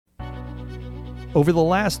Over the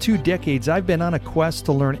last 2 decades, I've been on a quest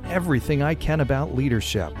to learn everything I can about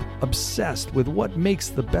leadership, obsessed with what makes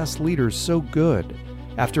the best leaders so good.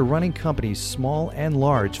 After running companies small and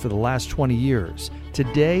large for the last 20 years,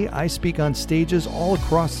 today I speak on stages all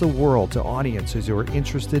across the world to audiences who are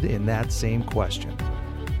interested in that same question.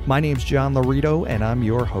 My name's John Laurito, and I'm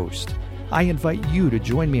your host. I invite you to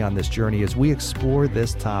join me on this journey as we explore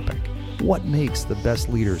this topic. What makes the best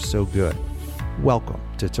leaders so good? Welcome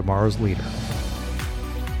to Tomorrow's Leader.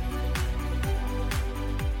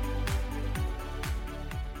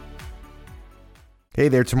 Hey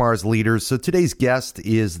there, Tomorrow's Leaders. So today's guest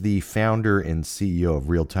is the founder and CEO of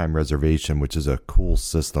Real-Time Reservation, which is a cool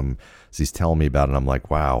system. As he's telling me about it, I'm like,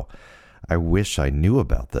 wow, I wish I knew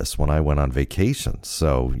about this when I went on vacation.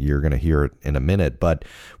 So you're going to hear it in a minute. But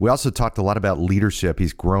we also talked a lot about leadership.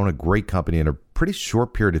 He's grown a great company in a pretty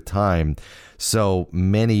short period of time. So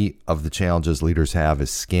many of the challenges leaders have is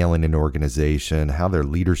scaling an organization, how their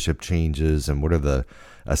leadership changes, and what are the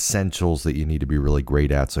essentials that you need to be really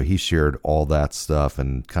great at. So he shared all that stuff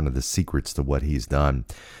and kind of the secrets to what he's done.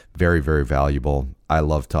 Very, very valuable. I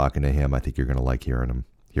love talking to him. I think you're going to like hearing him.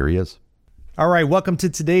 Here he is. All right, welcome to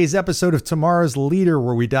today's episode of Tomorrow's Leader,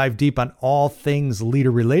 where we dive deep on all things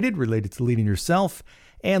leader related to leading yourself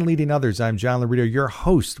and leading others. I'm John Laurito, your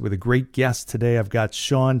host, with a great guest today. I've got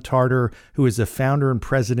Sean Tarter, who is the founder and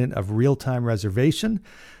president of Real-Time Reservation,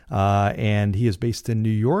 and he is based in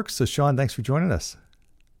New York. So Sean, thanks for joining us.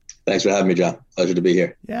 Thanks for having me, John. Pleasure to be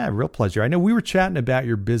here. Yeah, real pleasure. I know we were chatting about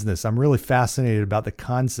your business. I'm really fascinated about the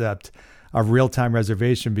concept of real-time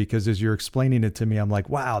reservation because as you're explaining it to me, I'm like,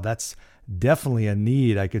 wow, that's definitely a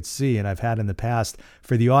need I could see and I've had in the past.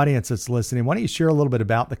 For the audience that's listening, why don't you share a little bit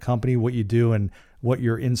about the company, what you do, and what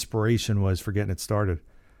your inspiration was for getting it started?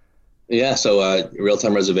 Yeah, so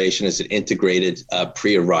Real-Time Reservation is an integrated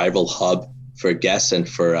pre-arrival hub for guests and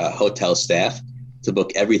for hotel staff to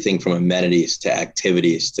book everything from amenities to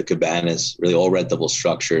activities to cabanas, really all rentable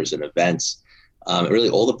structures and events, really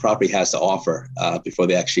all the property has to offer before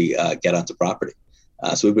they actually get onto property.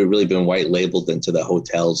 So we've really been white labeled into the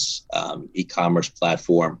hotel's e-commerce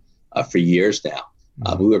platform for years now.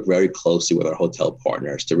 We work very closely with our hotel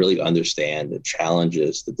partners to really understand the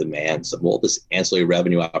challenges, the demands of all this ancillary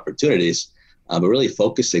revenue opportunities, but really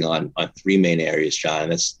focusing on 3 main areas, John.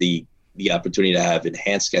 That's the opportunity to have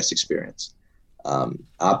enhanced guest experience,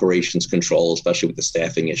 operations control, especially with the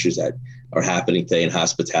staffing issues that are happening today in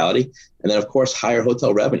hospitality. And then, of course, higher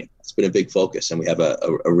hotel revenue. It's been a big focus. And we have a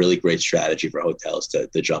really great strategy for hotels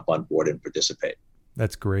to jump on board and participate.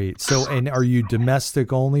 That's great. So, and are you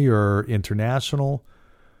domestic only or international?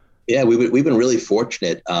 Yeah, we've been really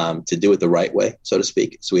fortunate to do it the right way, so to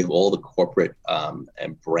speak. So we have all the corporate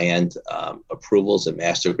and brand approvals and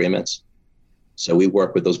master agreements. So we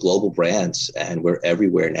work with those global brands and we're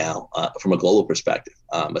everywhere now from a global perspective,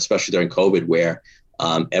 especially during COVID where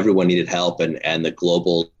everyone needed help and the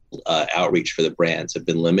global outreach for the brands have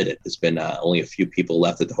been limited. There's been only a few people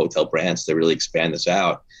left at the hotel brands to really expand this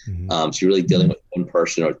out. So you're really dealing with one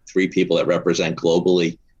person or 3 people that represent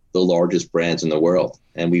globally the largest brands in the world.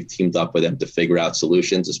 And we've teamed up with them to figure out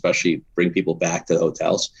solutions, especially bring people back to the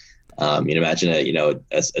hotels. Imagine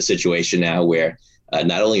a situation now where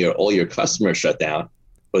not only are all your customers shut down,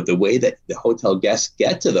 but the way that the hotel guests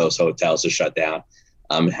get to those hotels is shut down,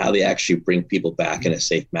 how they actually bring people back in a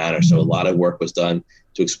safe manner. So a lot of work was done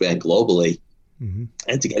to expand globally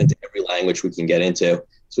and to get into every language we can get into.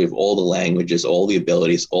 So we have all the languages, all the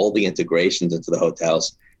abilities, all the integrations into the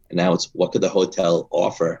hotels. And now it's what could the hotel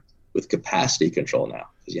offer with capacity control now?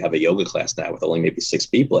 Because you have a yoga class now with only maybe 6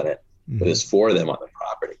 people in it, but there's 4 of them on the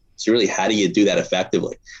property. So really, how do you do that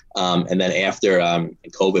effectively? And then after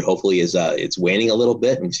COVID, hopefully it's waning a little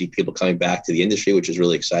bit and we see people coming back to the industry, which is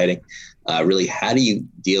really exciting. Really, how do you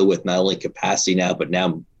deal with not only capacity now, but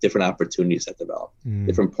now different opportunities that develop,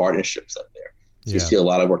 different partnerships out there. So you see a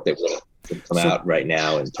lot of work that will come out right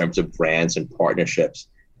now in terms of brands and partnerships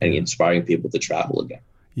and inspiring people to travel again.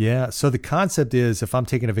 Yeah. So the concept is if I'm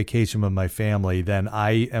taking a vacation with my family, then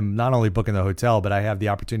I am not only booking the hotel, but I have the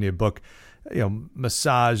opportunity to book,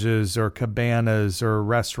 massages or cabanas or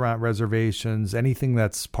restaurant reservations, anything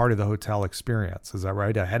that's part of the hotel experience. Is that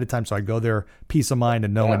right? Ahead of time. So I go there, peace of mind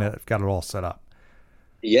and knowing that I've got it all set up.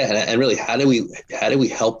 Yeah. And really, how do we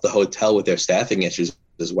help the hotel with their staffing issues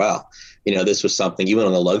as well? This was something even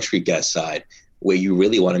on the luxury guest side, where you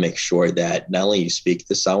really want to make sure that not only you speak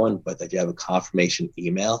to someone, but that you have a confirmation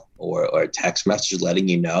email or a text message letting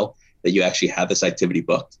you know that you actually have this activity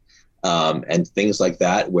booked. And things like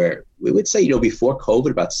that, where we would say, before COVID,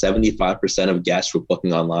 about 75% of guests were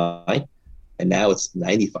booking online. And now it's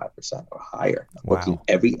 95% or higher, booking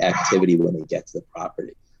every activity when they get to the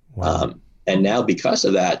property. Wow. And now because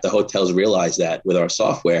of that, the hotels realize that with our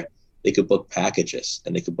software, they could book packages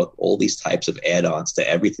and they could book all these types of add-ons to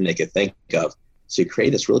everything they could think of. So you create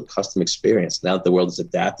this really custom experience now that the world has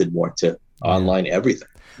adapted more to online everything.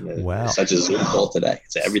 Wow. Such as Zoom call today.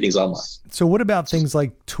 So everything's online. So what about things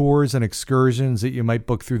like tours and excursions that you might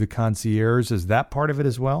book through the concierge? Is that part of it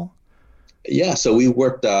as well? Yeah. So we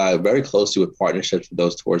worked very closely with partnerships with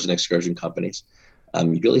those tours and excursion companies.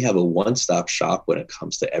 You really have a one-stop shop when it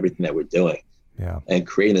comes to everything that we're doing. Yeah. And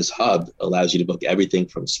creating this hub allows you to book everything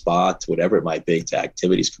from spa to whatever it might be to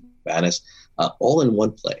activities, cabanas, all in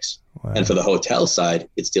one place. Wow. And for the hotel side,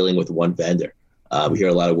 it's dealing with one vendor. We hear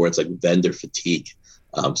a lot of words like vendor fatigue.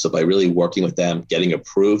 So by really working with them, getting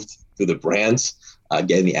approved through the brands,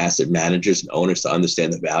 getting the asset managers and owners to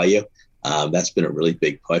understand the value, that's been a really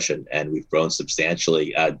big push. And we've grown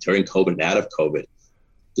substantially during COVID and out of COVID,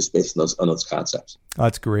 just based on those concepts. Oh,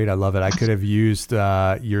 that's great. I love it. I could have used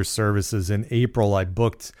your services. In April, I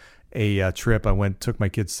booked a trip. Took my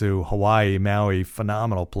kids to Hawaii, Maui,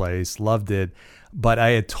 phenomenal place, loved it. But I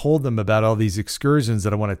had told them about all these excursions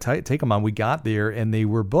that I want to take them on. We got there and they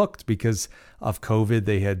were booked because of COVID.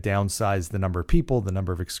 They had downsized the number of people, the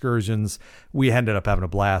number of excursions. We ended up having a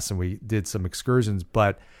blast and we did some excursions,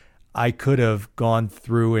 but I could have gone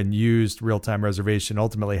through and used real-time reservation,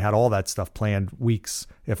 ultimately had all that stuff planned weeks,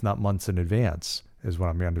 if not months in advance, is what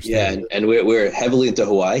I'm understanding. Yeah, and we're heavily into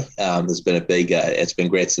Hawaii. There's been a big, it's been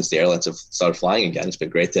great since the airlines have started flying again. It's been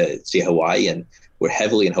great to see Hawaii, and we're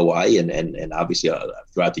heavily in Hawaii and obviously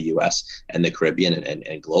throughout the U.S. and the Caribbean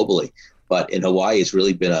and globally. But in Hawaii, it's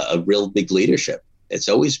really been a real big leadership. It's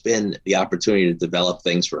always been the opportunity to develop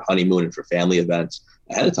things for honeymoon and for family events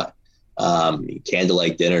ahead of time.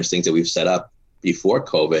 Candlelight dinners, things that we've set up before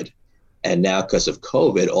COVID. And now because of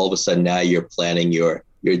COVID, all of a sudden now you're planning your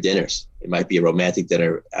dinners. It might be a romantic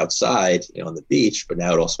dinner outside, on the beach, but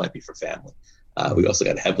now it also might be for family. We also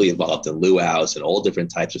got heavily involved in luau's and all different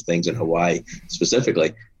types of things in Hawaii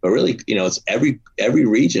specifically. But really, it's every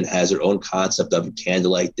region has their own concept of a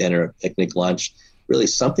candlelight dinner, a picnic lunch, really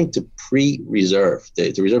something to pre-reserve,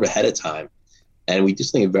 to reserve ahead of time. And we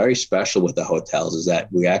just think very special with the hotels is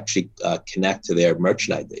that we actually connect to their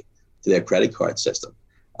merchant ID, to their credit card system.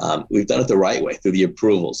 We've done it the right way through the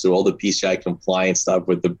approvals, through all the PCI compliance stuff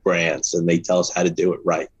with the brands, and they tell us how to do it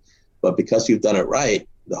right. But because we've done it right,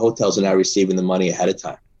 the hotels are now receiving the money ahead of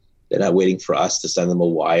time. They're not waiting for us to send them a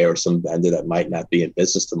wire or some vendor that might not be in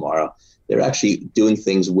business tomorrow. They're actually doing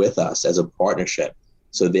things with us as a partnership.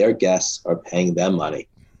 So their guests are paying them money.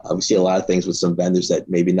 We see a lot of things with some vendors that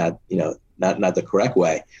maybe not the correct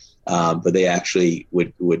way, but they actually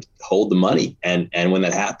would hold the money. And when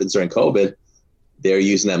that happens during COVID, they're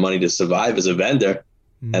using that money to survive as a vendor.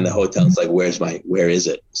 And the hotel's like, where is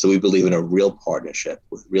it? So we believe in a real partnership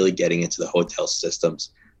with really getting into the hotel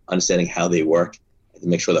systems, understanding how they work, and to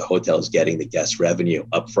make sure the hotel is getting the guest revenue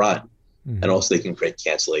up front. And also they can create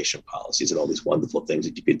cancellation policies and all these wonderful things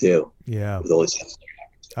that you could do. Yeah. With all these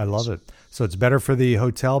I love it. So it's better for the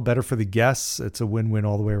hotel, better for the guests. It's a win-win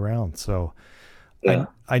all the way around. So yeah.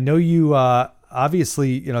 I know you,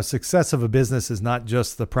 obviously, success of a business is not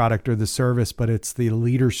just the product or the service, but it's the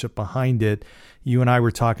leadership behind it. You and I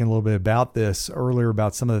were talking a little bit about this earlier,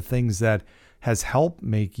 about some of the things that has helped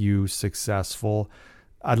make you successful.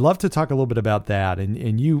 I'd love to talk a little bit about that.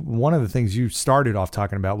 And you, one of the things you started off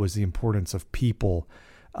talking about was the importance of people.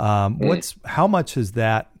 How much has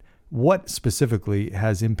that, what specifically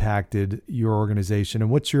has impacted your organization, and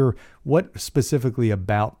what specifically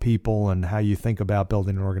about people and how you think about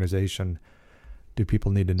building an organization do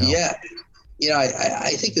people need to know? Yeah.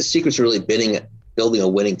 I think the secret's really building a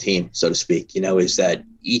winning team, so to speak, is that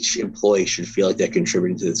each employee should feel like they're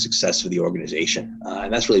contributing to the success of the organization.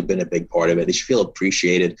 And that's really been a big part of it. They should feel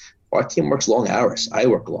appreciated. Our team works long hours. I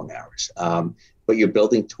work long hours. But you're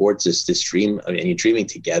building towards this dream, and you're dreaming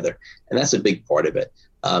together. And that's a big part of it.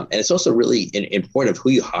 And it's also really important of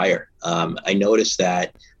who you hire. I noticed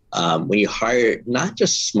that when you hire not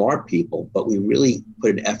just smart people, but we really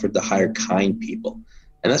put an effort to hire kind people.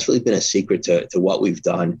 And that's really been a secret to what we've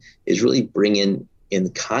done, is really bring in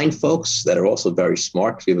kind folks that are also very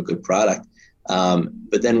smart because we have a good product.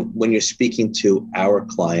 But then when you're speaking to our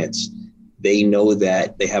clients, they know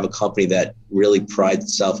that they have a company that really prides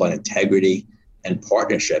itself on integrity and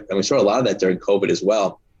partnership. And we saw a lot of that during COVID as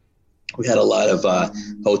well. We had a lot of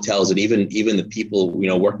hotels, and even the people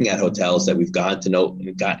working at hotels that we've gotten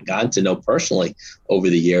to know personally over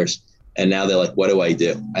the years. And now they're like, what do I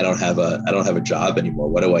do? I don't have a job anymore.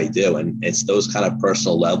 What do I do? And it's those kind of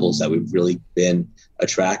personal levels that we've really been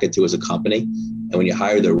attracted to as a company. And when you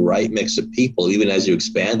hire the right mix of people, even as you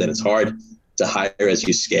expand, and it's hard to hire as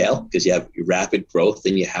you scale because you have rapid growth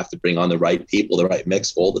and you have to bring on the right people, the right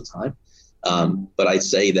mix all the time. But I'd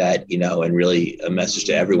say that, and really a message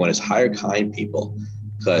to everyone is hire kind people,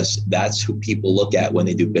 because that's who people look at when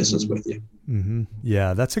they do business with you. Mm-hmm.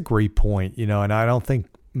 Yeah, that's a great point. And I don't think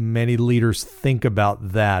many leaders think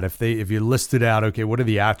about that. If you listed out, okay, what are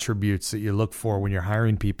the attributes that you look for when you're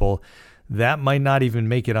hiring people, that might not even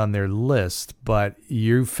make it on their list, but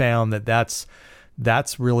you found that's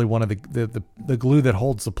really one of the glue that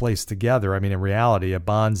holds the place together. I mean, in reality, it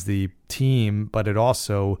bonds the team, but it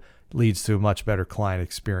also leads to a much better client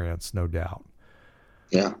experience, no doubt.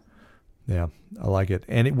 Yeah. Yeah, I like it.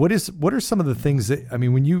 And what are some of the things that, I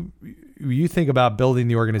mean, when you think about building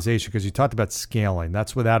the organization, because you talked about scaling,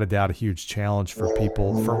 that's without a doubt a huge challenge for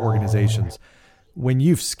people, for organizations. When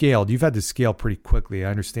you've scaled, you've had to scale pretty quickly.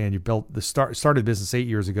 I understand you started business 8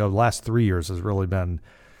 years ago. The last 3 years has really been,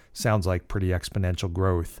 sounds like pretty exponential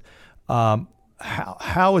growth.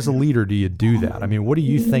 How as a leader do you do that? I mean, what are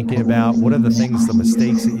you thinking about? What are the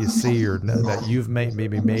mistakes that you see or that you've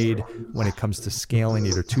maybe made when it comes to scaling,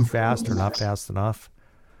 either too fast or not fast enough?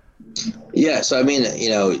 Yeah. So, I mean,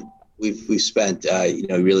 we've spent,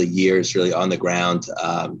 really years really on the ground,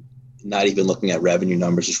 not even looking at revenue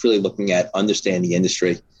numbers, just really looking at understanding the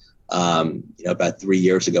industry. About 3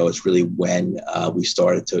 years ago is really when we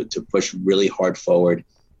started to push really hard forward.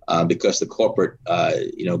 Because the corporate,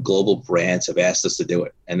 global brands have asked us to do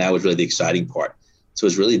it. And that was really the exciting part. So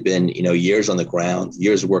it's really been, years on the ground,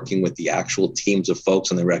 years working with the actual teams of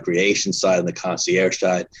folks on the recreation side and the concierge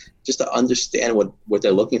side, just to understand what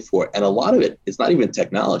they're looking for. And a lot of it is not even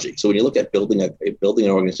technology. So when you look at building an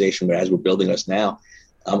organization, as we're building us now,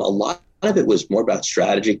 a lot of it was more about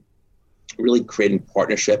strategy, really creating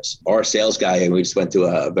partnerships. Our sales guy, and we just went to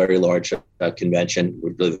a very large convention.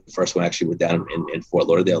 We're really the first one actually went down in Fort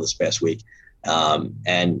Lauderdale this past week. And,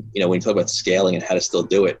 when you talk about scaling and how to still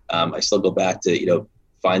do it, I still go back to,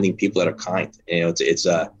 finding people that are kind. It's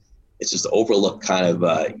just the overlooked kind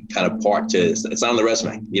of part to it's not on the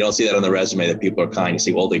resume. You don't see that on the resume that people are kind. You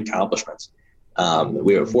see all the accomplishments.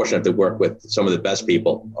 We were fortunate to work with some of the best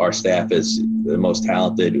people. Our staff is the most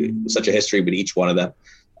talented, such a history with each one of them.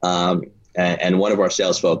 And one of our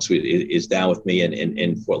sales folks is down with me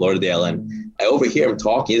in Fort Lauderdale, and I overhear him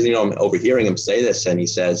talking. I'm overhearing him say this, and he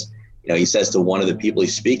says to one of the people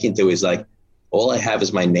he's speaking to, he's like, "All I have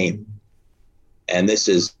is my name," and this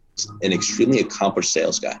is an extremely accomplished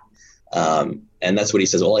sales guy, and that's what he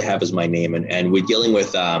says. All I have is my name, and we're dealing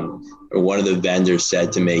with. One of the vendors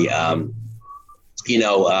said to me, "How do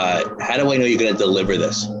I know you're going to deliver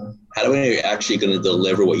this? How do I know you're actually going to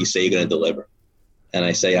deliver what you say you're going to deliver?" And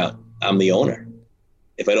I say, I'm the owner.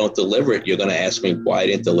 If I don't deliver it, you're going to ask me why I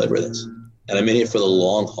didn't deliver this. And I'm in here for the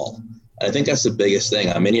long haul. And I think that's the biggest thing.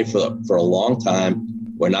 I'm in here for a long time.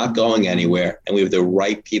 We're not going anywhere. And we have the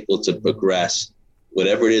right people to progress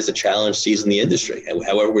whatever it is the challenge sees in the industry, and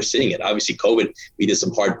however we're seeing it. Obviously, COVID, we did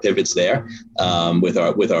some hard pivots there with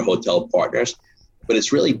our hotel partners. But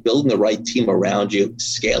it's really building the right team around you,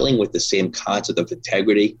 scaling with the same concept of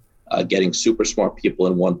integrity, getting super smart people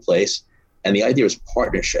in one place. And the idea is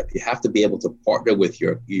partnership. You have to be able to partner with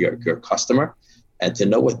your customer and to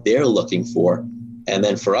know what they're looking for. And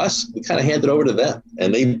then for us, we kind of hand it over to them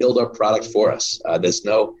and they build our product for us. There's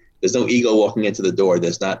no ego walking into the door.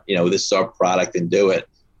 There's not, this is our product and do it.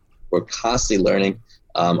 We're constantly learning.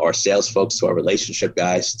 Our sales folks to our relationship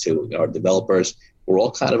guys to our developers, we're all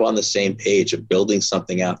kind of on the same page of building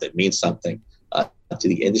something out that means something to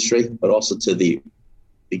the industry, but also to the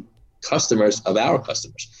customers of our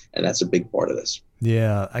customers. And that's a big part of this.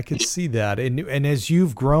 Yeah, I can see that. And as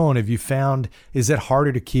you've grown, have you found, is it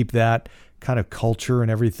harder to keep that kind of culture and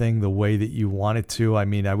everything the way that you want it to? I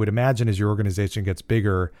mean, I would imagine as your organization gets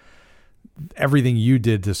bigger, everything you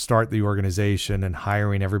did to start the organization and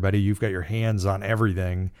hiring everybody, you've got your hands on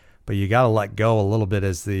everything, but you got to let go a little bit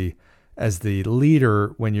as the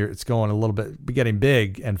leader when it's going a little bit, getting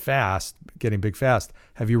big fast.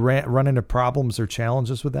 Have you run into problems or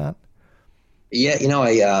challenges with that? Yeah, we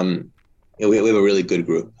have a really good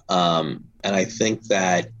group. And I think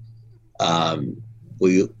that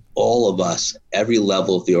all of us, every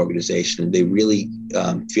level of the organization, they really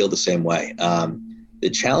feel the same way. The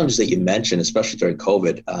challenges that you mentioned, especially during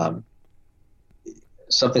COVID,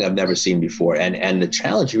 something I've never seen before. And the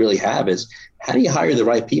challenge you really have is, how do you hire the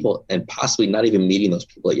right people and possibly not even meeting those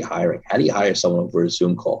people that you're hiring? How do you hire someone over a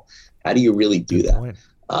Zoom call? How do you really do that?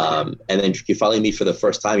 And then you finally meet for the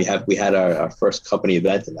first time. We had our first company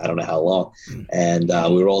event in I don't know how long, and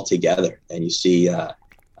we were all together. And you see a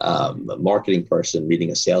marketing person meeting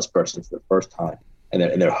a salesperson for the first time,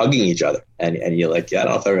 and they're hugging each other, and you're like, yeah, I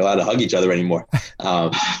don't know if they're allowed to hug each other anymore,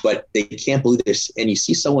 but they can't believe this. And you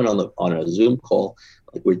see someone on a Zoom call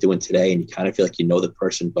like we're doing today, and you kind of feel like you know the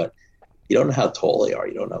person, but you don't know how tall they are.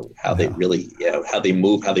 You don't know how they really, how they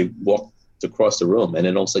move, how they walk across the room. And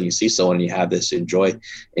then all of a sudden you see someone and you have this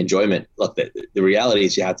enjoyment. Look, the reality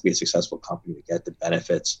is you have to be a successful company to get the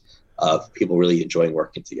benefits of people really enjoying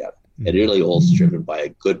working together. Mm-hmm. It really all is driven by a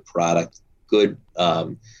good product,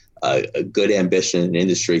 a good ambition in the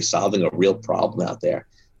industry, solving a real problem out there.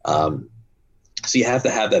 So you have to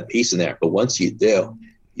have that piece in there. But once you do,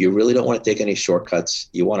 you really don't want to take any shortcuts.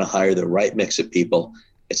 You want to hire the right mix of people.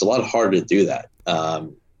 It's a lot harder to do that.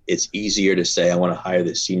 It's easier to say, I want to hire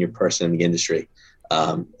this senior person in the industry.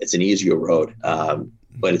 It's an easier road,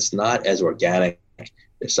 but it's not as organic.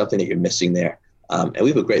 There's something that you're missing there. And we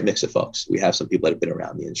have a great mix of folks. We have some people that have been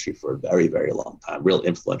around the industry for a very, very long time, real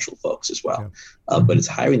influential folks as well. Yeah. But it's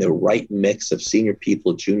hiring the right mix of senior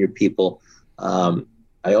people, junior people.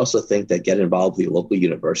 I also think that get involved with the local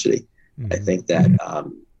university. Mm-hmm. I think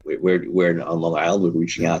that we're on Long Island. We're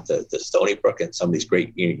reaching out to Stony Brook and some of these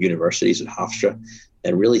great universities at Hofstra,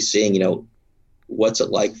 and really seeing, what's it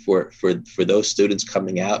like for those students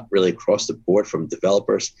coming out really across the board, from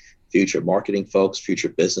developers, future marketing folks, future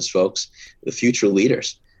business folks, the future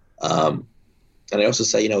leaders. And I also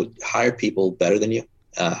say, hire people better than you,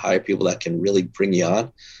 hire people that can really bring you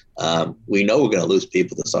on. We know we're going to lose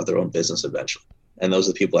people to start their own business eventually. And those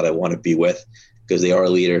are the people that I want to be with, because they are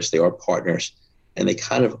leaders, they are partners, and they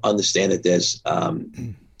kind of understand that there's,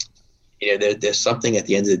 there's something at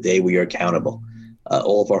the end of the day where you're accountable.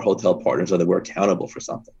 All of our hotel partners are that we're accountable for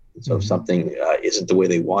something. So if something isn't the way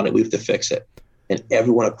they want it, we have to fix it. And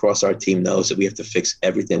everyone across our team knows that we have to fix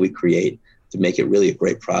everything we create to make it really a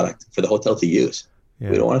great product for the hotel to use.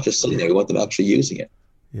 Yeah. We don't want it just sitting there. We want them actually using it.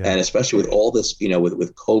 Yeah. And especially with all this,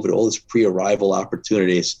 with COVID, all this pre-arrival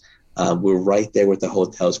opportunities, we're right there with the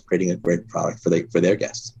hotels creating a great product for their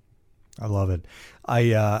guests. I love it.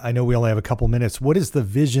 I know we only have a couple minutes. What is the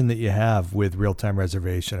vision that you have with Real-Time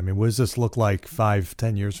Reservation? I mean, what does this look like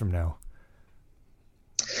 5-10 years from now?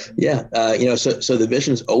 Yeah. So the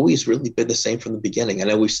vision's always really been the same from the beginning. I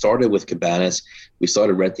know we started with cabanas. We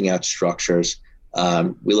started renting out structures.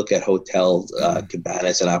 We look at hotel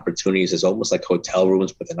cabanas and opportunities as almost like hotel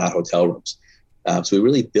rooms, but they're not hotel rooms. So we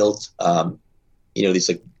really built, these,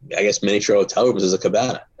 miniature hotel rooms as a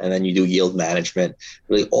cabana. And then you do yield management,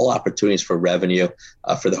 really all opportunities for revenue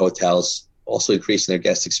for the hotels, also increasing their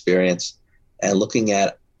guest experience and looking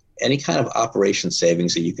at any kind of operation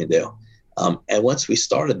savings that you can do. And once we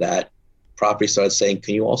started that, property started saying,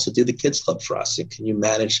 can you also do the kids club for us? And can you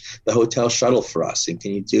manage the hotel shuttle for us? And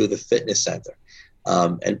can you do the fitness center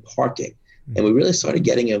and parking? And we really started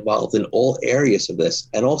getting involved in all areas of this,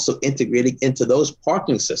 and also integrating into those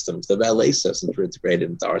parking systems. The valet systems are integrated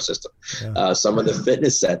into our system. Yeah. Some of the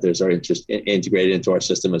fitness centers are integrated into our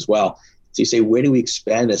system as well. So you say, where do we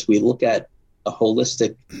expand this? We look at a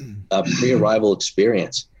holistic pre-arrival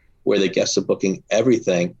experience where the guests are booking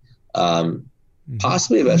everything,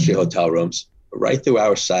 possibly eventually hotel rooms, right through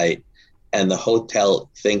our site, and the hotel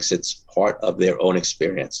thinks it's part of their own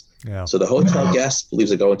experience. Yeah. So the hotel guest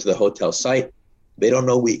believes they go into the hotel site. They don't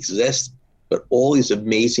know we exist, but all these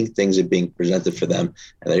amazing things are being presented for them,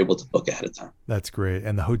 and they're able to book ahead of time. That's great.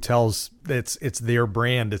 And the hotels, it's their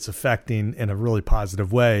brand. It's affecting in a really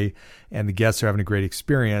positive way, and the guests are having a great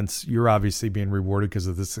experience. You're obviously being rewarded because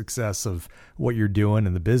of the success of what you're doing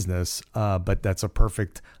in the business, but that's a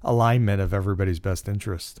perfect alignment of everybody's best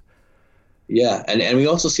interest. Yeah. And we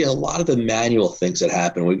also see a lot of the manual things that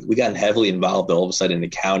happen. We got heavily involved all of a sudden in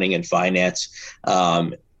accounting and finance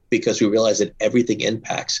because we realized that everything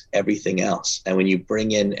impacts everything else. And when you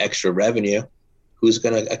bring in extra revenue, who's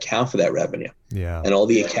going to account for that revenue? Yeah. And all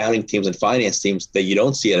the accounting teams and finance teams that you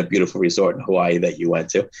don't see at a beautiful resort in Hawaii that you went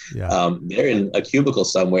to, they're in a cubicle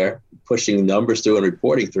somewhere pushing numbers through and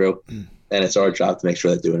reporting through. And it's our job to make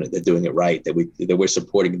sure they're doing it right, that we're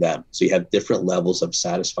supporting them. So you have different levels of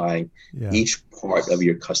satisfying each part of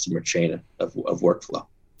your customer chain of workflow.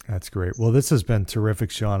 That's great. Well, this has been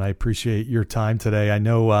terrific, Sean. I appreciate your time today. I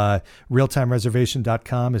know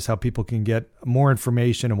realtimereservation.com is how people can get more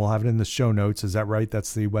information, and we'll have it in the show notes. Is that right?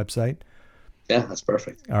 That's the website? Yeah, that's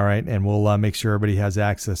perfect. All right. And we'll make sure everybody has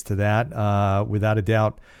access to that. Without a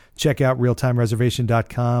doubt, check out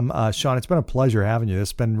realtimereservation.com. Sean, it's been a pleasure having you.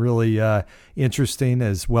 It's been really interesting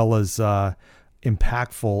as well as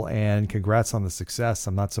impactful, and congrats on the success.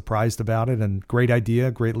 I'm not surprised about it, and great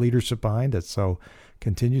idea, great leadership behind it. So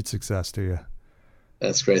continued success to you.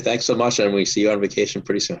 That's great. Thanks so much. And we see you on vacation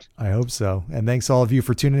pretty soon. I hope so. And thanks all of you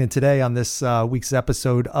for tuning in today on this week's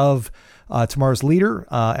episode of Tomorrow's Leader.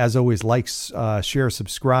 As always, like, share,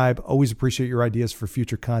 subscribe. Always appreciate your ideas for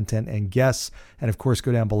future content and guests. And of course,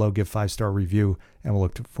 go down below, give 5-star review, and we'll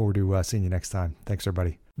look forward to seeing you next time. Thanks,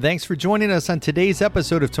 everybody. Thanks for joining us on today's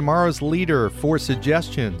episode of Tomorrow's Leader. For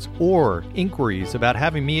suggestions or inquiries about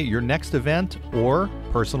having me at your next event or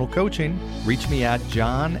personal coaching, reach me at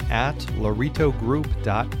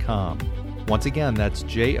john@lauritogroup.com. Once again, that's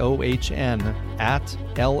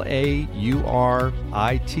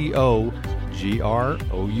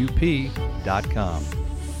JOHN@LAURITOGROUP.com.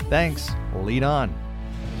 Thanks. Lead on.